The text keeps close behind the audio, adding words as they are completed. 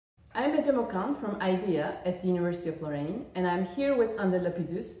I'm Okan from IDEA at the University of Lorraine, and I'm here with André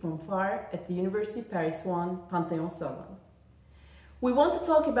Lapidus from FAR at the University Paris 1 Panthéon-Sorbonne. We want to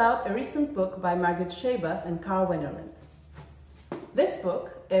talk about a recent book by Margaret Schabas and Wennerlind. This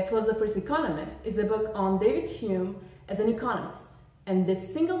book, A Philosopher's Economist, is a book on David Hume as an economist, and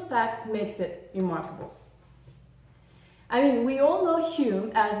this single fact makes it remarkable. I mean, we all know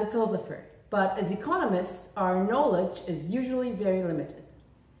Hume as a philosopher, but as economists, our knowledge is usually very limited.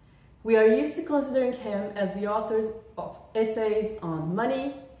 We are used to considering him as the author of essays on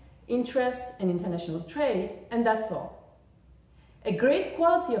money, interest, and international trade, and that's all. A great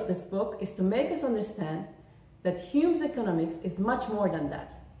quality of this book is to make us understand that Hume's economics is much more than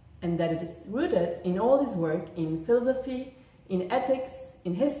that, and that it is rooted in all his work in philosophy, in ethics,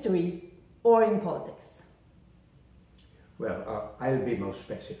 in history, or in politics. Well, I'll be more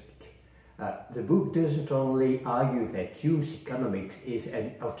specific. The book doesn't only argue that Hume's economics is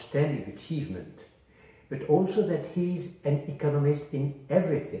an outstanding achievement, but also that he's an economist in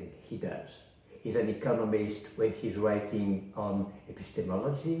everything he does. He's an economist when he's writing on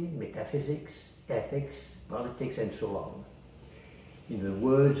epistemology, metaphysics, ethics, politics, and so on. In the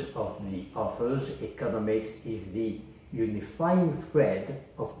words of the authors, economics is the unifying thread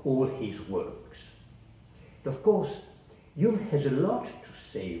of all his works. And of course, Hume has a lot to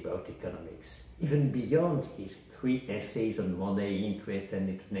say about economics, even beyond his 3 essays on money, interest, and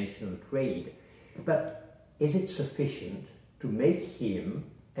international trade. But is it sufficient to make him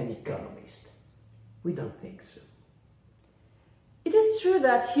an economist? We don't think so. It is true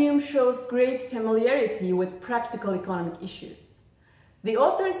that Hume shows great familiarity with practical economic issues. The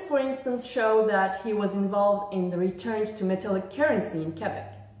authors, for instance, show that he was involved in the return to metallic currency in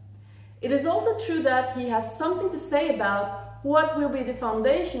Quebec. It is also true that he has something to say about what will be the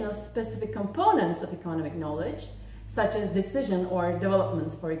foundation of specific components of economic knowledge, such as decision or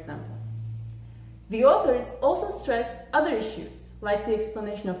development, for example. The authors also stress other issues, like the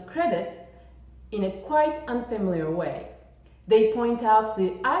explanation of credit, in a quite unfamiliar way. They point out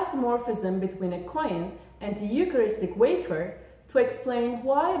the isomorphism between a coin and a Eucharistic wafer to explain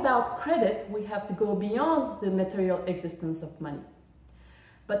why about credit we have to go beyond the material existence of money.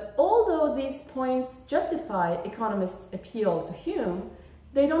 But although these points justify economists' appeal to Hume,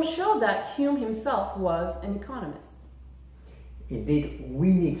 they don't show that Hume himself was an economist. Indeed, we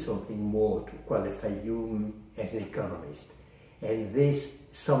need something more to qualify Hume as an economist, and this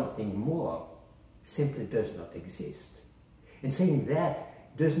something more simply does not exist. And saying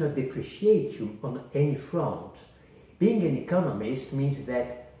that does not depreciate Hume on any front. Being an economist means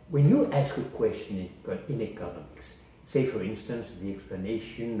that when you ask a question in economics, say for instance the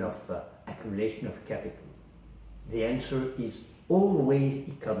explanation of accumulation of capital, the answer is always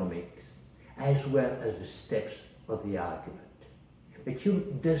economics, as well as the steps of the argument. But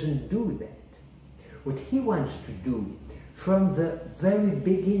Hume doesn't do that. What he wants to do from the very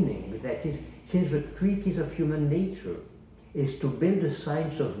beginning, that is, since the treatise of human nature, is to build a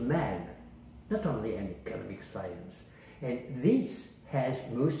science of man, not only an economic science. And this has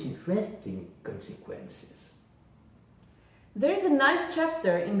most interesting consequences. There is a nice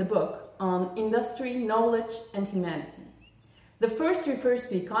chapter in the book on industry, knowledge, and humanity. The first refers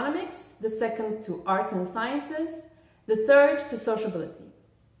to economics, the second to arts and sciences, the third to sociability.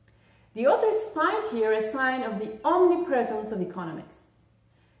 The authors find here a sign of the omnipresence of economics.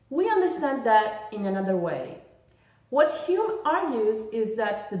 We understand that in another way. What Hume argues is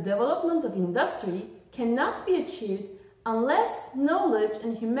that the development of industry cannot be achieved unless knowledge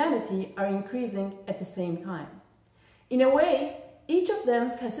and humanity are increasing at the same time. In a way, each of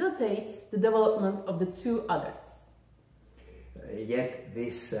them facilitates the development of the 2 others. Yet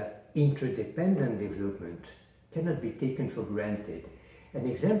this interdependent development cannot be taken for granted. An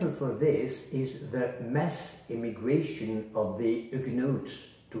example for this is the mass immigration of the Huguenots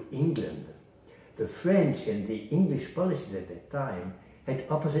to England. The French and the English policies at that time had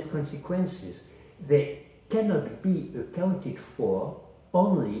opposite consequences. They cannot be accounted for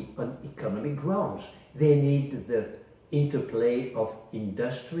only on economic grounds. They need the interplay of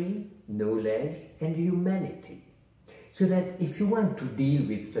industry, knowledge, and humanity. So that if you want to deal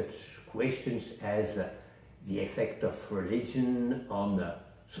with such questions as the effect of religion on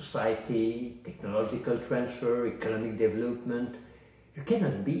society, technological transfer, economic development, you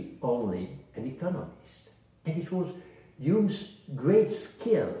cannot be only an economist. And it was Hume's great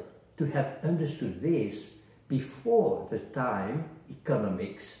skill to have understood this before the time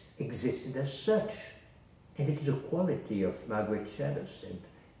economics existed as such. And it is a quality of Margaret Schabas and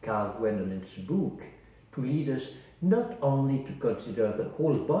Wennerlind's book to lead us not only to consider the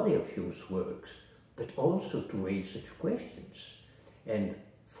whole body of Hume's works, but also to raise such questions. And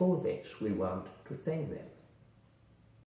for this, we want to thank them.